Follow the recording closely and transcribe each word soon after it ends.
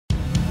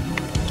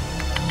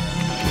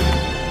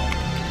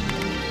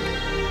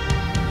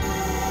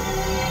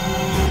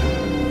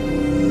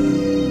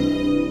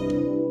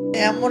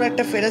এমন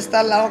একটা ফেরেশতা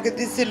আল্লাহ আমাকে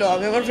দিচ্ছিল,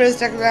 আমি আমার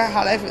ফেরেশতাকে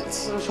হারাই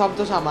ফেলছি। শব্দ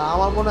সামা,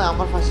 আমার মনে হয়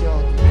আমার ফাঁসি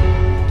হওয়া।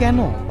 কেন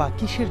বা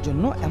কিসের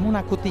জন্য এমন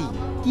আকুতি?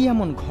 কি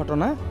এমন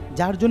ঘটনা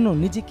যার জন্য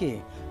নিজেকে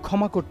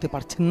ক্ষমা করতে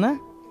পারছেন না?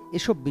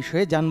 এসব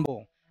বিষয়ে জানবো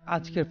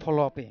আজকের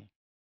ফলো আপে।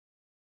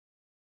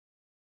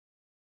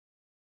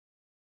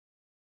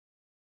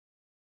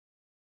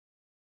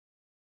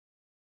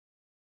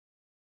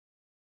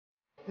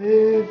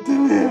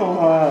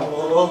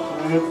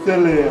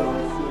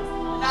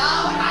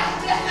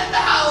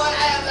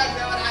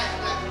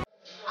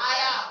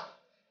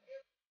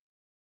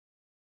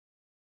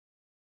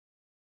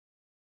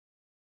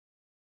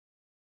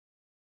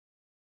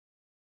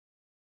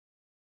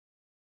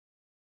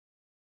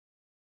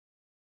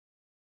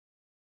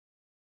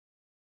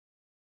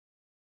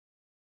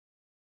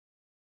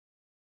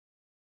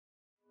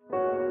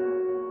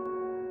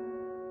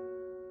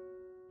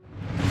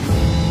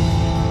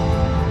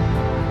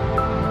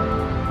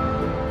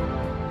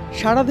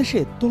 সারা দেশে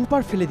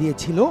তোলপাড় ফেলে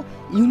দিয়েছিল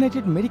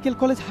ইউনাইটেড মেডিকেল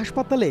কলেজ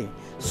হাসপাতালে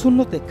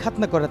সুন্নতে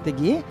খাতনা করাতে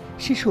গিয়ে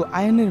শিশু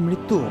আয়ানের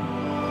মৃত্যু।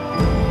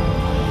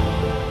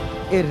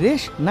 এর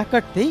রেশ না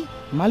কাটতেই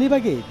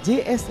মালিবাগে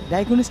জেএস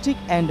ডায়াগনস্টিক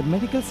অ্যান্ড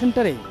মেডিকেল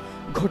সেন্টারে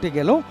ঘটে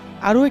গেল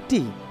আরও একটি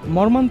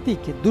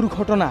মর্মান্তিক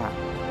দুর্ঘটনা।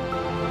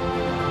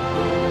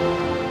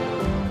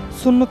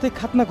 সুন্নতে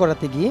খাতনা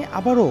করাতে গিয়ে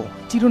আবারও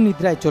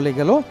চিরনিদ্রায় চলে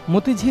গেল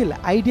মতিঝিল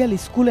আইডিয়াল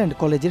স্কুল অ্যান্ড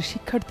কলেজের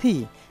শিক্ষার্থী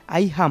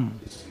আইহাম।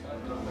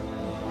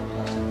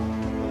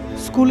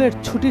 স্কুলের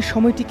ছুটির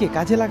সময়টিকে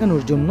কাজে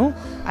লাগানোর জন্য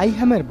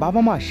আইহামের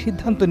বাবা মা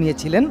সিদ্ধান্ত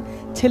নিয়েছিলেন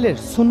ছেলের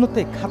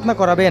সুন্নতে খাতনা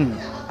করাবেন,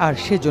 আর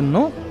সেজন্য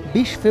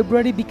 ২০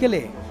 ফেব্রুয়ারি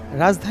বিকেলে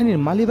রাজধানীর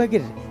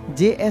মালিবাগের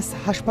জেএস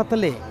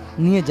হাসপাতালে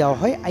নিয়ে যাওয়া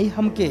হয়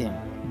আইহামকে।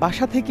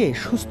 বাসা থেকে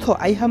সুস্থ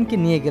আইহামকে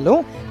নিয়ে গেলেও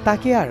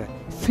তাকে আর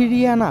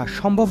ফিরিয়ে আনা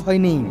সম্ভব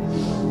হয়নি।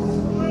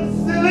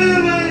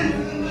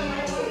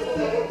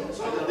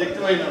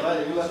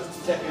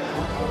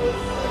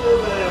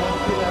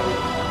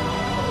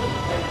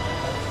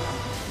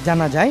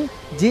 জানা যায়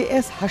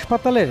জেএস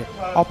হাসপাতালের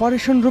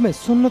অপারেশন রুমে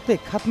সুন্নতে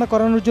খাতনা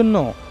করানোর জন্য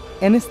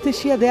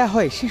অ্যানেস্থেশিয়া দেয়া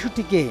হয়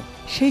শিশুটিকে,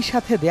 সেই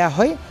সাথে দেয়া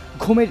হয়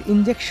ঘুমের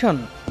ইঞ্জেকশন,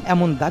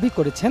 এমন দাবি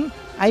করেছেন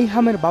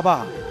আইহামের বাবা।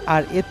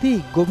 আর এতেই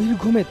গভীর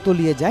ঘুমে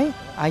তলিয়ে যায়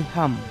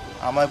আইহাম।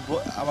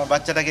 আমার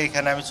বাচ্চাটাকে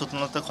এখানে আমি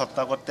সুন্নতে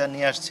খাতনা করতে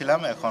নিয়ে আসছিলাম,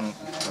 এখন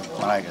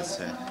মারা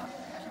গেছে।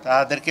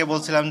 তাদেরকে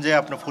বলছিলাম যে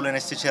আপনি ফুল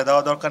অ্যানেস্থেশিয়া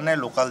দেওয়া দরকার নেই,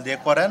 লোকাল দিয়ে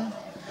করেন,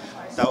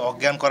 তা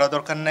অজ্ঞান করা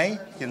দরকার নেই,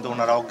 কিন্তু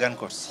ওনারা অজ্ঞান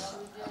করছে।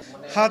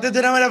 হাতে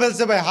ধরে মেরে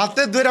ফেলছে ভাই,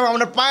 হাতে ধরে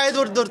আমরা পায়ে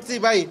ধরছি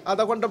ভাই।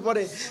 আধা ঘন্টা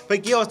পরে ভাই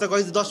কি অবস্থা,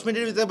 10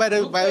 মিনিটের ভিতরে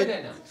বাইরে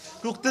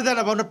ঢুকতে দেয়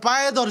না, আমরা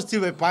পায়ে ধরছি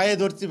ভাই, পায়ে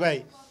ধরছি ভাই,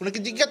 ওনাকে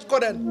জিজ্ঞেস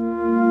করেন।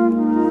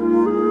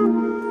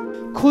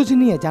 খোঁজ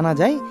নিয়ে জানা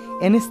যায়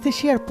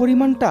অ্যানেস্থেশিয়ার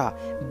পরিমাণটা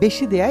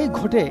বেশি দেয়ায়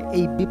ঘটে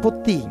এই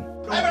বিপত্তি।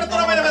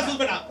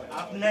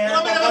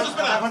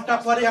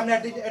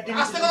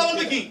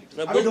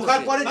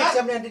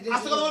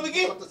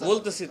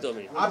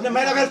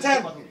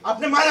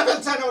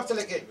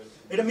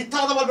 এটা মিথ্যা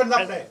কথা বলবেন না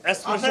আপনি।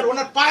 আপনার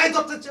ওনার পায়ে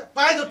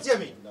ধরছি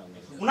আমি,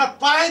 ওনার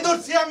পায়ে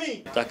ধরছি আমি।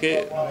 তাকে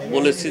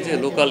বলেছি যে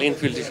লোকাল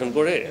ইনফিল্ট্রেশন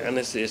করে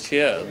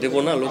অ্যানেস্থেশিয়া দেব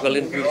না, লোকাল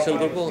ইনফিল্ট্রেশন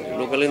করব,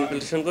 লোকাল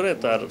ইনফিল্ট্রেশন করে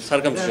তার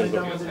সার্কামসিশন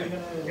করব।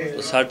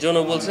 তো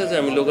সার্জনও বলছে যে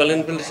আমি লোকাল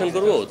ইনফিল্ট্রেশন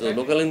করব, তো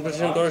লোকাল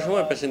ইনফিল্ট্রেশন করার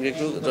সময় পেশেন্টকে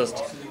একটু জাস্ট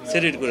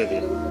সেরিট করে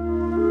দিই।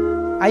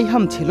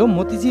 আইহাম ছিল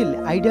মতিঝিল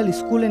আইডিয়াল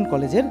স্কুল অ্যান্ড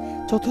কলেজের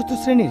 ৪র্থ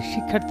শ্রেণীর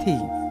শিক্ষার্থী।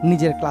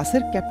 নিজের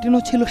ক্লাসের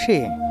ক্যাপ্টেনও ছিল সে।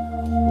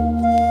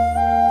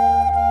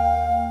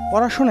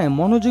 পড়াশোনায়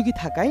মনোযোগী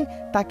থাকায়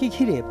তাকে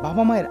ঘিরে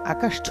বাবা মায়ের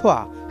আকাশ ছোঁয়া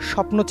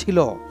স্বপ্ন ছিল।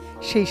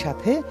 সেই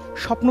সাথে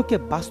স্বপ্নকে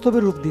বাস্তবে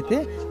রূপ দিতে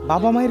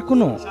বাবা মায়ের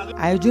কোনো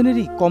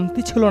আয়োজনেরই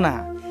কমতি ছিল না।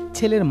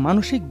 ছেলের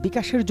মানসিক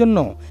বিকাশের জন্য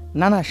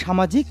নানা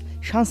সামাজিক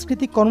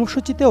সাংস্কৃতিক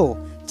কর্মসূচিতেও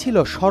ছিল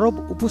সরব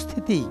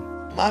উপস্থিতি।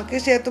 মাকে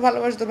সে এত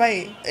ভালোবাসতো ভাই,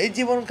 এই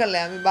জীবনকালে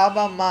আমি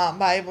বাবা মা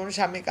ভাই বোন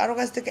স্বামী কারো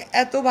কাছ থেকে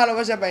এত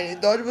ভালোবাসা পাইনি।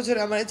 10 বছরে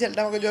আমার এই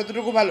ছেলেটা আমাকে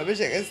যতটুকু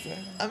ভালোবেসে গেছে,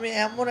 আমি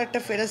এমন একটা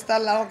ফেরেশতা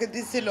আল্লাহ আমাকে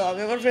দিচ্ছিল,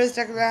 আমি আমার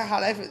ফেরেশতাকে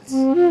হারাই ফেলছি।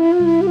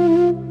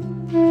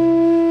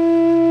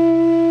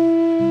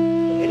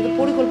 এটা তো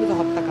পরিকল্পিত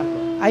হত্যাকাণ্ড।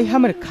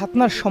 আইহামের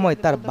খাতনার সময়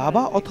তার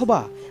বাবা অথবা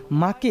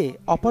মাকে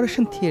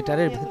অপারেশন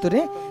থিয়েটারের ভেতরে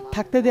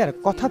থাকতে দেওয়ার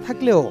কথা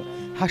থাকলেও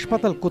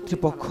হাসপাতাল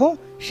কর্তৃপক্ষ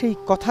সেই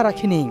কথা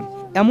রাখেনি।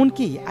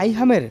 এমনকি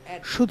আইহামের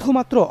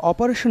শুধুমাত্র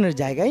অপারেশনের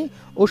জায়গায়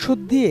ওষুধ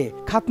দিয়ে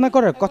খাতনা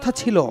করার কথা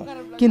ছিল,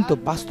 কিন্তু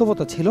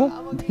বাস্তবতা ছিল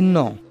ভিন্ন।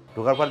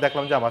 ঢোকার পর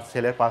দেখলাম যে আমার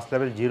ছেলের পাস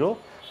লেভেল 0,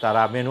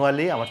 তারা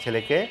ম্যানুয়ালি আমার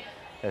ছেলেকে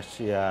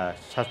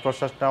শ্বাস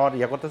প্রশ্বাস নেওয়ার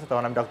করতেছে।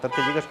 তখন আমি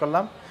ডাক্তারকে জিজ্ঞেস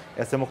করলাম,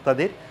 এস এ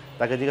মুক্তাদির,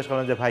 তাকে জিজ্ঞেস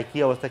করলাম যে ভাই কী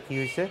অবস্থা, কী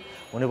হয়েছে?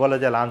 উনি বলে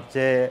যে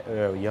লাঞ্চে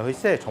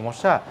হয়েছে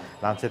সমস্যা,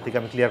 লাঞ্চের থেকে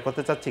আমি ক্লিয়ার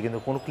করতে চাচ্ছি, কিন্তু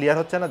কোনো ক্লিয়ার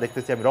হচ্ছে না,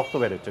 দেখতেছি আমি রক্ত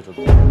বের হচ্ছে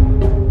শুধু।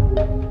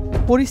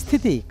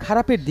 পরিস্থিতি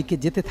খারাপের দিকে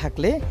যেতে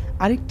থাকলে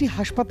আরেকটি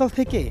হাসপাতাল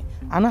থেকে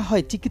আনা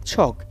হয়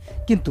চিকিৎসক,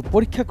 কিন্তু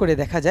পরীক্ষা করে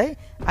দেখা যায়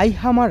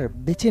আইহাম আর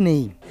বেঁচে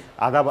নেই।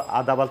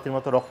 আধা বালতির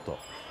মতো রক্ত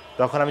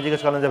তখন আমি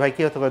জিজ্ঞেস করলাম যে ভাই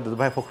কী হতে পারে,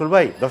 ভাই ফখরুল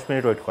ভাই 10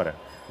 মিনিট ওয়েট করেন,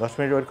 10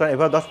 মিনিট ওয়েট করেন।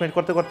 এবার 10 মিনিট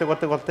করতে করতে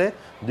করতে করতে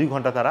 2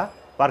 ঘন্টা তারা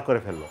পার করে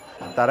ফেললো।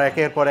 তারা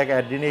একের পর এক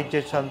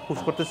অ্যাড্রিনেশন পুশ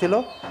করতেছিল।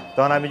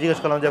 তখন আমি জিজ্ঞেস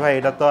করলাম যে ভাই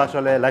এটা তো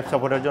আসলে লাইফ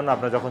সাপোর্টের জন্য,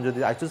 আপনার যখন যদি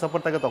আইসিইউ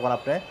সাপোর্ট থাকে তখন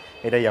আপনি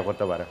এটা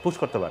করতে পারে, পুশ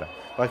করতে পারে।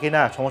 বাকি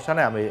না সমস্যা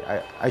নেই, আমি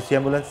আইসিইউ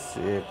অ্যাম্বুলেন্স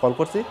কল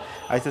করছি।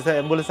 আইসিইউ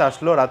অ্যাম্বুলেন্স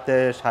আসলো রাতে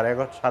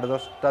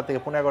 11:30 থেকে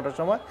 11:15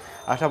 সময়।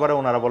 আসার পরে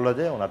ওনারা বললো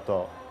যে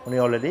উনি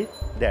অলরেডি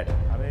ডেড।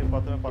 আমি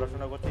প্রথমে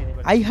পড়াশোনা করছি।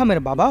 আইহামের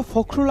বাবা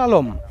ফখরুল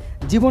আলম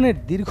জীবনের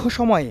দীর্ঘ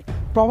সময়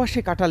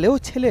প্রবাসে কাটালেও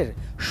ছেলের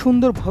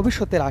সুন্দর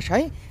ভবিষ্যতের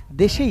আশায়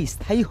দেশেই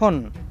স্থায়ী হন,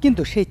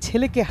 কিন্তু সেই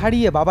ছেলেকে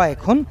হারিয়ে বাবা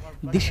এখন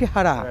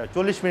দিশেহারা।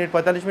 40 মিনিট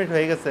 45 মিনিট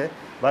হয়ে গেছে,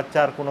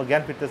 বাচ্চার কোনো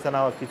জ্ঞান ফিরতেছে না,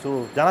 কিছু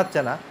জানাচ্ছে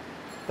না।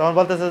 তখন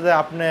বলতেছে যে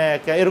আপনি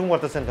এরকম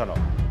করতেছেন কেন?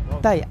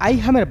 তাই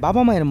আইহামের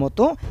বাবা মায়ের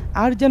মতো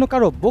আর যেন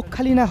কারো বুক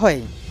খালি না হয়,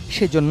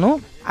 সেজন্য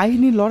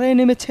আইনি লড়াইয়ে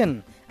নেমেছেন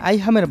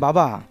আইহামের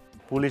বাবা।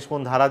 পুলিশ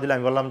কোন ধারা দিল,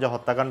 আমি বললাম যে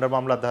হত্যাকাণ্ডের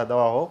মামলা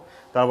দেওয়া হোক।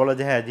 তারা বলে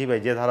যে হ্যাঁ জি ভাই,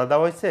 যে ধারা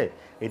দেওয়া হয়েছে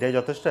এটাই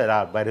যথেষ্ট, এরা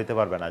বাইরে হতে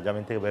পারবে না,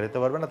 জামিন থেকে বের হতে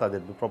পারবে না,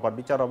 তাদের প্রপার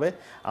বিচার হবে।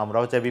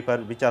 আমরাও চাই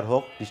বিচার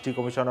হোক। ডিস্ট্রিক্ট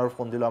কমিশনার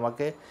ফোন দিল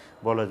আমাকে,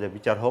 বলো যে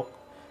বিচার হোক।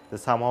 তো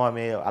সামহাও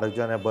আমি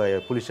আরেকজনের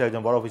পুলিশের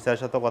একজন বড়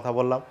অফিসারের সাথে কথা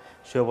বললাম,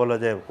 সেও বললো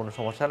যে কোনো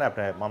সমস্যা নেই,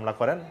 আপনি মামলা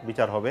করেন,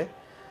 বিচার হবে।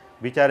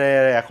 বিচারে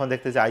এখন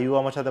দেখতেছি আইও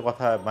আমার সাথে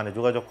কথা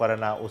যোগাযোগ করে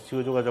না,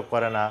 ওসিও যোগাযোগ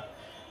করে না।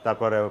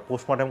 তারপরে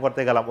পোস্টমর্টেম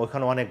করতে গেলাম,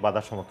 ওইখানে অনেক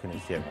বাধার সম্মুখীন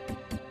হয়েছি আমি।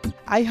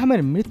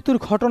 আইহামের মৃত্যুর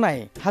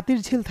ঘটনায়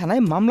হাতিরঝিল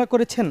থানায় মামলা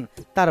করেছেন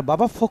তার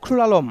বাবা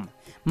ফখরুল আলম।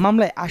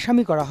 মামলায়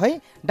আসামি করা হয়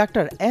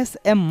ডাক্তার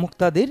এস.এম.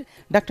 মুক্তাদির,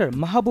 ডাক্তার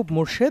মাহবুব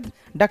মুর্শেদ,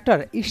 ডাক্তার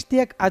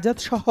ইশতিয়াক আজাদ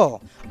সহ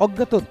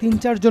অজ্ঞাত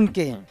 ৩-৪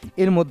 জনকে।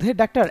 এর মধ্যে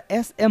ডাক্তার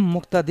এস.এম.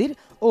 মুক্তাদির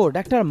ও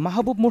ডাক্তার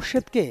মাহবুব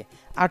মুর্শেদকে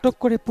আটক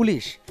করে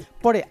পুলিশ।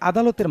 পরে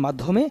আদালতের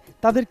মাধ্যমে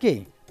তাদেরকে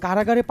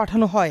কারাগারে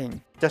পাঠানো হয়।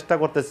 চেষ্টা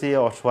করতেছি,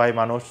 অসহায়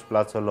মানুষ,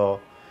 প্লাস হলো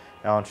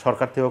এখন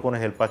সরকার থেকেও কোনো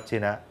হেল্প পাচ্ছি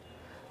না।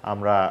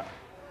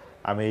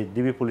 আমি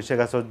ডিবি পুলিশের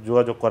কাছে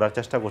যোগাযোগ করার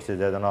চেষ্টা করছি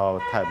যে যেন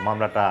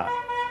মামলাটা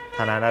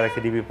থানায় না রেখে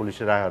ডিবি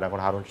পুলিশের এখন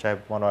হারুন সাহেব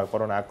মনে হয়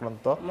করোনা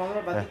আক্রান্ত।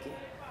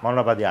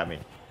 মামলাবাদী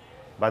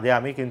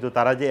আমি, কিন্তু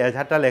তারা যে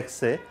এজাহারটা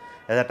লেখছে,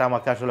 এজাহারটা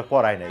আমাকে আসলে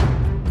পড়ায় নাই।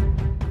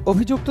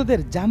 অভিযুক্তদের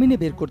জামিনে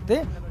বের করতে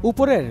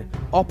উপরের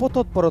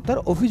অপতৎপরতার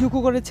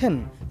অভিযোগও করেছেন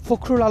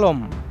ফখরুল আলম।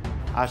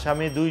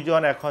 আসামি 2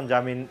 জন এখন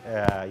জামিন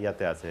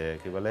ইয়াতে আছে,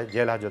 কি বলে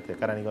জেল হাজতে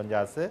কেরানীগঞ্জে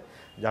আছে,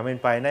 জামিন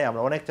পাই নাই।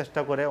 আমরা অনেক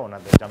চেষ্টা করে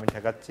ওনাদের জামিন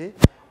ঠেকাচ্ছি,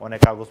 অনেক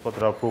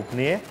কাগজপত্র প্রুফ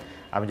নিয়ে।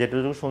 আমি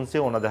যেটুকু শুনছি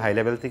ওনাদের হাই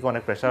লেভেল থেকে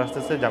অনেক প্রেশার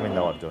আসতেছে জামিন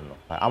দেওয়ার জন্য।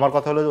 আমার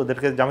কথা হলো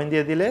ওদেরকে জামিন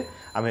দিয়ে দিলে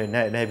আমি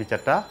ন্যায়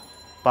বিচারটা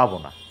পাবো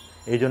না।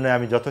 এই জন্য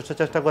আমি যথেষ্ট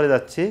চেষ্টা করে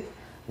যাচ্ছি,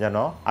 যেন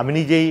আমি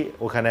নিজেই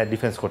ওখানে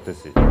ডিফেন্স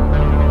করতেছি।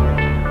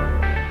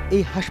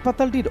 এই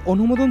হাসপাতালটির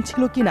অনুমোদন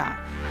ছিল কিনা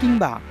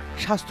কিংবা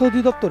স্বাস্থ্য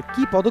অধিদপ্তর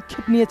কি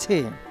পদক্ষেপ নিয়েছে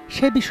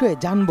সে বিষয়ে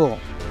জানব।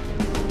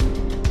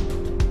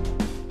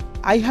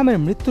 আইহামের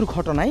মৃত্যুর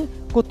ঘটনায়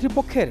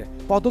কর্তৃপক্ষের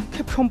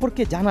পদক্ষেপ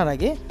সম্পর্কে জানার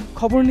আগে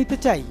খবর নিতে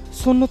চাই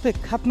সুন্নতে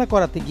খাতনা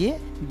করাতে গিয়ে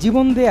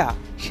জীবন দেয়া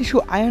শিশু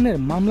আয়ানের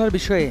মামলার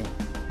বিষয়ে।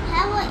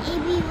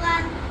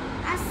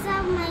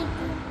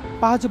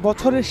 5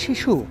 বছরের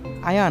শিশু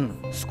আয়ান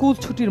স্কুল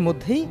ছুটির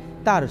মধ্যেই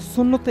তার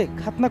সুন্নতে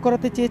খাতনা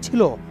করাতে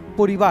চেয়েছিল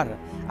পরিবার,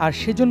 আর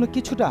সেজন্য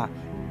কিছুটা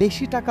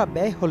বেশি টাকা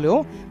ব্যয় হলেও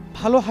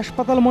ভালো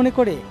হাসপাতাল মনে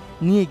করে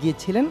নিয়ে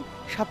গিয়েছিলেন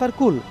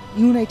সাতারকুল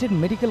ইউনাইটেড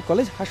মেডিকেল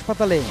কলেজ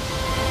হাসপাতালে।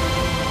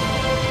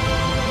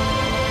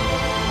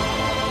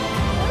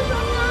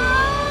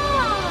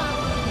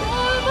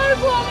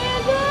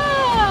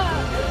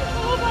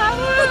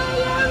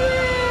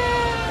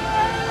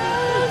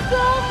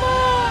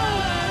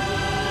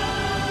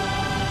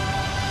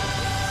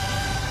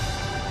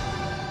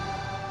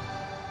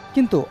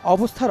 কিন্তু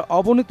অবস্থার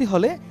অবনতি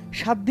হলে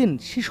 7 দিন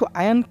শিশু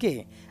আয়ানকে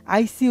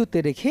আইসিইউতে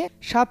রেখে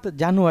 7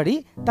 জানুয়ারি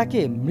তাকে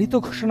মৃত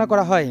ঘোষণা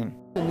করা হয়।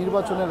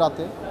 নির্বাচনের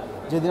রাতে,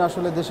 যেদিন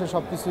আসলে দেশে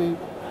সব কিছুই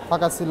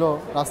ফাঁকা ছিল,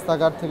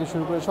 রাস্তাঘাট থেকে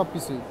শুরু করে সব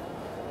কিছুই,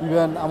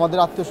 ইভেন আমাদের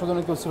আত্মীয়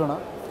স্বজনের কেউ ছিল না,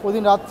 ওই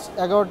দিন রাত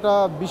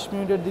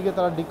 11:20 দিকে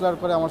তারা ডিক্লেয়ার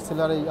করে আমার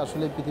ছেলে আর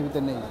আসলে পৃথিবীতে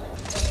নেই।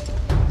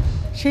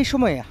 সেই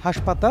সময়ে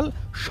হাসপাতাল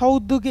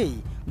স্বউদ্যোগেই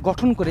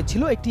গঠন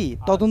করেছিল একটি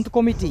তদন্ত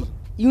কমিটি।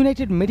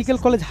 ইউনাইটেড মেডিকেল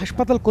কলেজ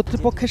হাসপাতাল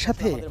কর্তৃপক্ষের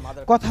সাথে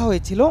কথা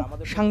হয়েছিল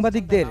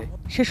সাংবাদিকদের।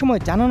 সে সময়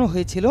জানানো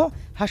হয়েছিল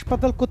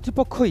হাসপাতাল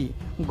কর্তৃপক্ষই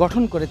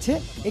গঠন করেছে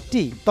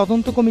একটি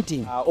তদন্ত কমিটি।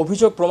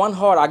 অভিযোগ প্রমাণ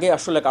হওয়ার আগে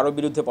আসলে কারো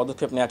বিরুদ্ধে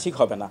পদক্ষেপ নেওয়া ঠিক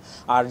হবে না।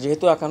 আর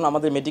যেহেতু এখন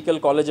আমাদের মেডিকেল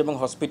কলেজ এবং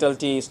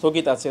হসপিটালটি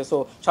স্থগিত আছে, সো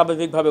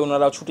স্বাভাবিকভাবে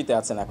ওনারাও ছুটিতে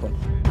আছেন এখন।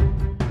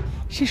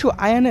 শিশু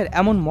আয়ানের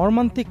এমন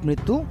মর্মান্তিক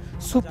মৃত্যু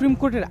সুপ্রিম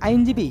কোর্টের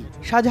আইনজীবী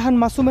শাহজাহান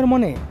মাসুমের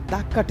মনে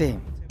দাগ কাটে।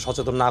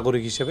 সচেতন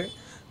নাগরিক হিসেবে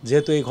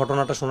যেহেতু এই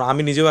ঘটনাটা শুনে,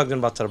 আমি নিজেও একজন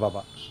বাচ্চার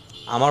বাবা,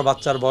 আমার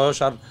বাচ্চার বয়স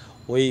আর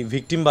ওই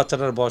ভিকটিম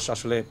বাচ্চাটার বয়স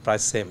আসলে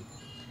প্রায় সেম।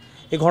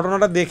 এই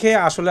ঘটনাটা দেখে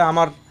আসলে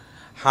আমার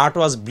হার্ট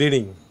ওয়াজ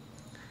ব্লিডিং।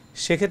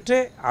 সেক্ষেত্রে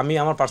আমি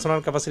আমার পার্সোনাল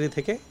ক্যাপাসিটি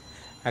থেকে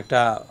একটা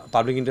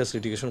পাবলিক ইন্টারেস্ট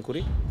লিটিগেশন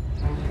করি।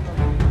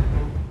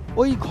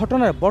 ওই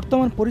ঘটনার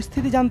বর্তমান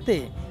পরিস্থিতি জানতে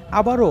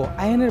আবারও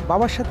আয়ানের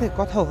বাবার সাথে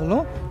কথা হলো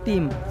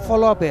টিম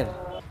ফলো আপের।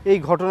 এই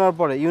ঘটনার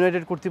পরে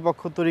ইউনাইটেড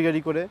কর্তৃপক্ষ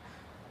তড়িঘড়ি করে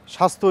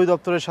স্বাস্থ্য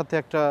অধিদপ্তরের সাথে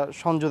একটা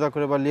সমঝোতা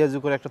করে বা লিয়াজু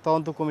করে একটা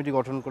তদন্ত কমিটি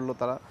গঠন করলো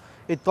তারা।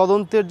 এই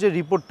তদন্তের যে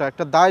রিপোর্টটা,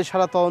 একটা দায়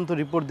সারা তদন্ত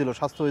রিপোর্ট দিল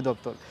স্বাস্থ্য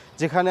অধিদপ্তর,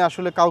 যেখানে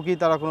আসলে কাউকেই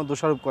তারা কোনো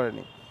দোষারোপ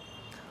করেনি।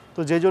 তো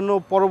যেই জন্য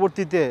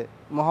পরবর্তীতে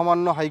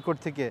মহামান্য হাইকোর্ট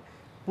থেকে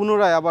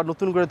পুনরায় আবার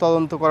নতুন করে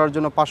তদন্ত করার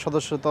জন্য 5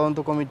 সদস্য তদন্ত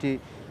কমিটি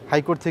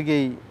হাইকোর্ট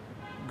থেকেই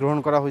গ্রহণ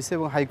করা হয়েছে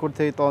এবং হাইকোর্ট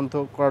থেকে তদন্ত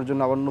করার জন্য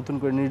আবার নতুন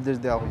করে নির্দেশ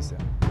দেওয়া হয়েছে।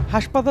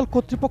 হাসপাতাল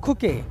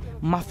কর্তৃপক্ষকে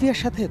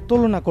মাফিয়ার সাথে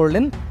তুলনা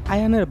করলেন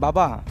আয়ানের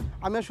বাবা।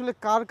 আমি আসলে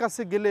কার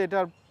কাছে গেলে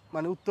এটার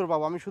মানে উত্তর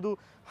পাবো? আমি শুধু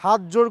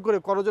হাত জোর করে,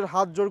 করজোড়ে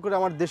হাত জোর করে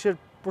আমার দেশের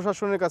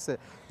প্রশাসনের কাছে,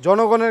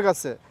 জনগণের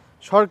কাছে,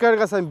 সরকারের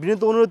কাছে আমি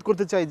বিনীত অনুরোধ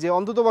করতে চাই যে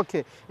অন্ততপক্ষে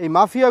এই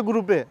মাফিয়া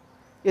গ্রুপে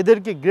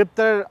এদেরকে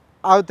গ্রেপ্তারের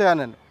আওতায়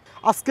আনেন।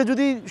 আজকে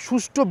যদি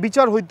সুষ্ঠু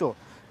বিচার হইতো,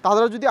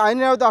 তারা যদি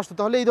আইনের আওতায় আসতো,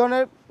 তাহলে এই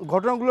ধরনের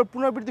ঘটনাগুলোর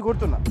পুনরাবৃত্তি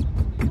ঘটতো না।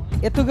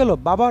 এত গেল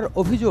বাবার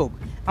অভিযোগ।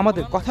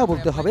 আমাদের কথা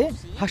বলতে হবে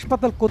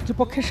হাসপাতাল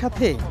কর্তৃপক্ষের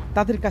সাথে।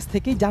 তাদের কাছ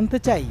থেকেই জানতে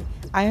চাই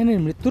আয়ানের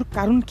মৃত্যুর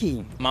কারণ কি।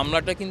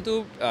 মামলাটা কিন্তু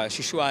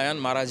শিশু আয়ান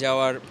মারা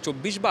যাওয়ার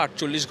 24 বা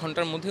 48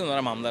 ঘন্টার মধ্যে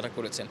ওনারা মামলাটা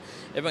করেছেন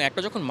এবং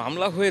একটা যখন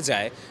মামলা হয়ে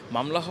যায়,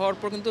 মামলা হওয়ার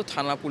পর কিন্তু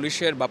থানা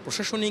পুলিশের বা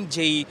প্রশাসনিক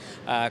যেই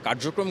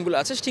কার্যক্রমগুলো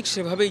আছে ঠিক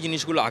সেভাবেই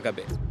জিনিসগুলো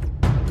আগাবে।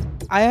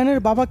 আয়ানের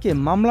বাবাকে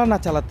মামলা না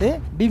চালাতে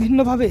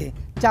বিভিন্নভাবে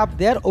চাপ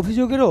দেওয়ার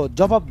অভিযোগেরও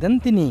জবাব দেন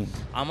তিনি।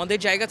 আমাদের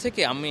জায়গা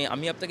থেকে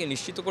আমি আপনাকে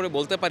নিশ্চিত করে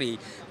বলতে পারি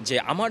যে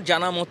আমার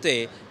জানা মতে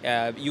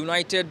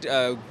ইউনাইটেড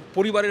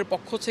পরিবারের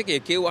পক্ষ থেকে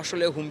কেউ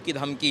আসলে হুমকি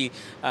ধামকি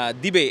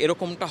দিবে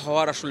এরকমটা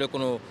হওয়ার আসলে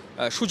কোনো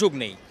সুযোগ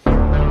নেই।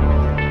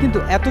 কিন্তু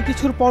এত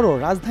কিছুর পরও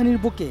রাজধানীর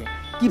বুকে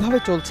কিভাবে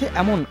চলছে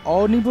এমন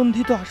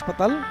অনিবন্ধিত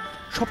হাসপাতাল,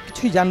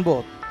 সবকিছুই জানবো।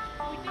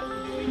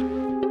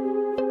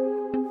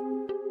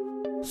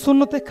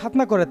 সুন্নতে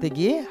খাতনা করাতে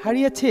গিয়ে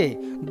হারিয়েছে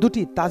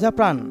 2টি তাজা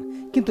প্রাণ।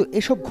 কিন্তু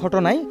এসব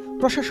ঘটনায়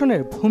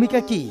প্রশাসনের ভূমিকা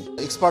কি?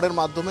 এক্সপার্টের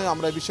মাধ্যমে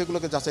আমরা এই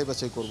বিষয়গুলোকে যাচাই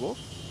বাছাই করব।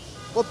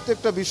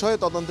 প্রত্যেকটা বিষয়ে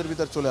তদন্তের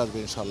ভিতর চলে আসবে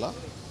ইনশাল্লাহ।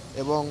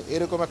 এবং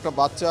এরকম একটা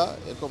বাচ্চা,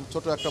 এরকম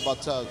ছোট একটা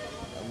বাচ্চা,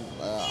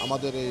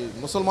 আমাদের এই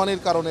মুসলমানের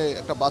কারণে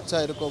একটা বাচ্চা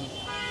এরকম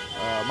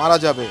মারা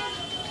যাবে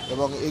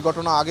এবং এই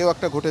ঘটনা আগেও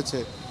একটা ঘটেছে,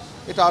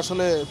 এটা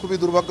আসলে খুবই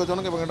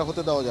দুর্ভাগ্যজনক এবং এটা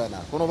হতে দেওয়া যায় না,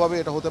 কোনোভাবে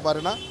এটা হতে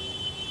পারে না।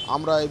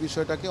 আমরা এই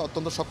বিষয়টাকে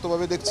অত্যন্ত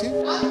শক্তভাবে দেখছি।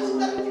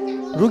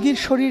 রোগীর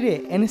শরীরে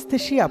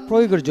অ্যানেস্থেসিয়া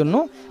প্রয়োগের জন্য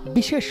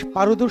বিশেষ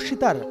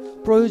পারদর্শিতার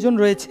প্রয়োজন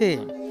রয়েছে।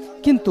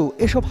 কিন্তু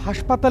এসব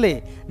হাসপাতালে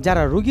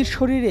যারা রোগীর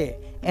শরীরে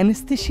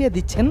অ্যানেস্থেসিয়া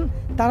দিচ্ছেন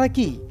তারা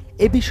কি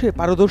এ বিষয়ে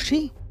পারদর্শী?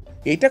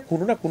 এটা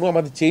কোনো না কোনো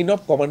আমাদের চেইন অফ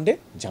কমান্ডে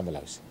ঝামেলা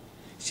হয়েছে।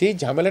 সেই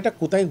ঝামেলাটা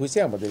কোথায় হয়েছে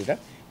আমাদের এটা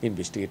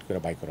ইনভেস্টিগেট করে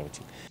বাই করা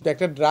উচিত। তো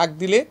একটা ড্রাগ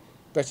দিলে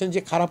পেশেন্ট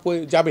যে খারাপ হয়ে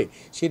যাবে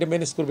সেটা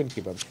ম্যানেজ করবেন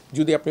কীভাবে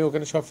যদি আপনি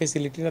ওখানে সব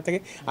ফেসিলিটি না থাকে?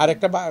 আর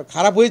একটা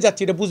খারাপ হয়ে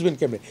যাচ্ছে এটা বুঝবেন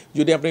কেমনে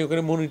যদি আপনি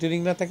ওখানে মনিটরিং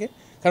না থাকে?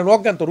 কারণ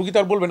অজ্ঞান তো, রুগী তো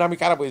আর বলবেন আমি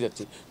খারাপ হয়ে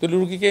যাচ্ছি, তাহলে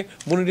রুগীকে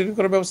মনিটরিং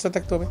করার ব্যবস্থা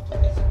থাকতে হবে।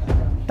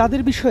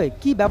 তাদের বিষয়ে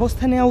কি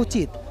ব্যবস্থা নেওয়া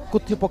উচিত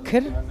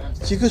কর্তৃপক্ষের?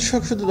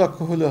 চিকিৎসক শুধু দক্ষ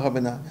হলে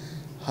হবে না,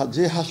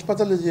 যে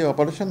হাসপাতালে যে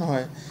অপারেশন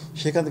হয়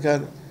সেখানকার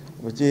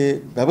যে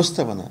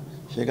ব্যবস্থাপনা,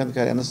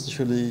 সেখানকার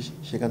অ্যানেস্থেসিওলজিস্ট,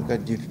 সেখানকার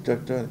ডিউটি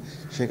ডক্টর,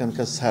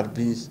 সেখানকার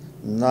সার্ভিস,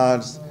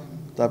 নার্স,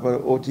 তারপর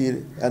ওটির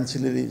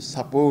অ্যান্সিলারি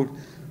সাপোর্ট,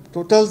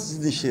 টোটাল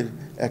জিনিসের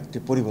একটি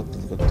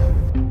পরিবর্তন করতে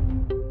হবে।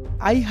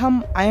 আইহাম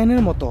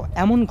আয়ানের মতো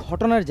এমন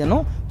ঘটনার যেন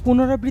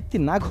পুনরাবৃত্তি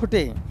না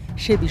ঘটে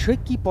সে বিষয়ে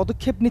কি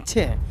পদক্ষেপ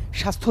নিচ্ছে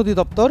স্বাস্থ্য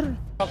অধিদপ্তর?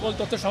 সকল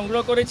তথ্য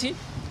সংগ্রহ করেছি।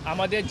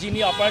 আমাদের যিনি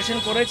অপারেশন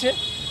করেছে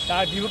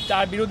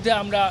তার বিরুদ্ধে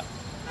আমরা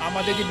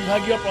আমাদের যে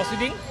বিভাগীয়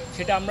প্রসিডিং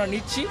সেটা আমরা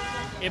নিচ্ছি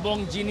এবং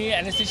যিনি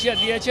অ্যানেস্থেসিয়া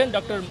দিয়েছেন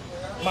ডক্টর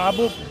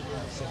মাহবুব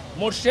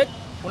মোর্শেদ,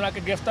 ওনাকে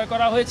গ্রেফতার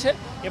করা হয়েছে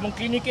এবং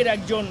ক্লিনিকের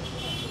একজন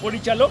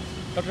পরিচালক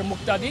ডক্টর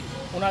মুক্তাদির,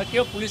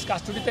 ওনাকেও পুলিশ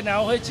কাস্টডিতে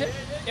নেওয়া হয়েছে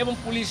এবং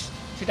পুলিশ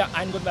সেটা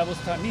আইনগত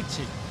ব্যবস্থা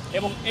নিচ্ছে।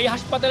 এবং এই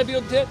হাসপাতালের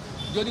বিরুদ্ধে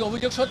যদি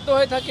অভিযোগ সত্য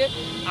হয়ে থাকে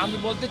আমি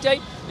বলতে চাই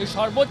যে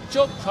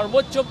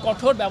সর্বোচ্চ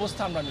কঠোর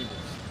ব্যবস্থা আমরা নিব।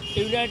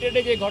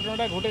 ইউনাইটেডে যে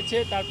ঘটনাটা ঘটেছে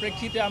তার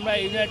প্রেক্ষিতে আমরা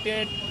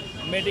ইউনাইটেড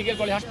মেডিকেল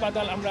কলেজ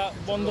হাসপাতাল আমরা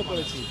বন্ধ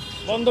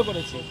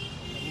করেছি।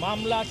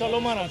 মামলা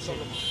চলমান আছে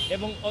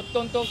এবং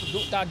অত্যন্ত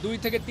তার 2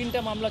 থেকে 3টা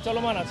মামলা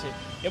চলমান আছে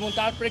এবং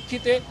তার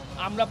প্রেক্ষিতে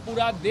আমরা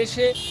পুরা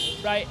দেশে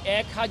প্রায়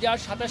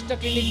 1027টা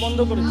ক্লিনিক বন্ধ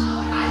করেছি।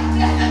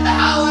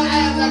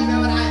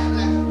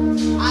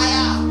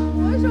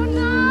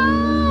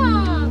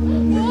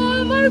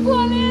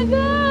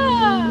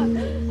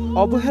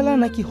 অবহেলা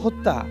নাকি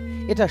হত্যা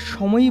এটা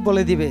সময়ই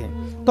বলে দিবে।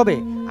 তবে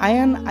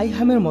আয়ান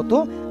আইহামের মতো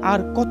আর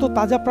কত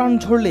তাজা প্রাণ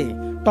ঝরলে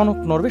টনক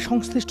নড়বে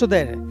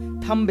সংশ্লিষ্টদের?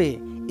 থামবে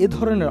এ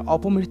ধরনের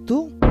অপমৃত্যু?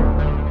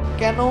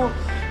 কেন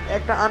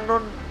একটা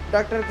আননোন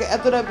ডাক্তারকে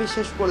এতটা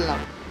বিশ্বাস করলাম,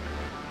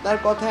 তার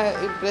কথায়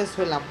ইমপ্রেস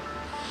হলাম?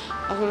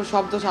 আসলে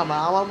শব্দ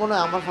আমার মনে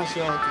হয় আমার ফাঁসি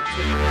হওয়া উচিত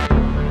ছিল।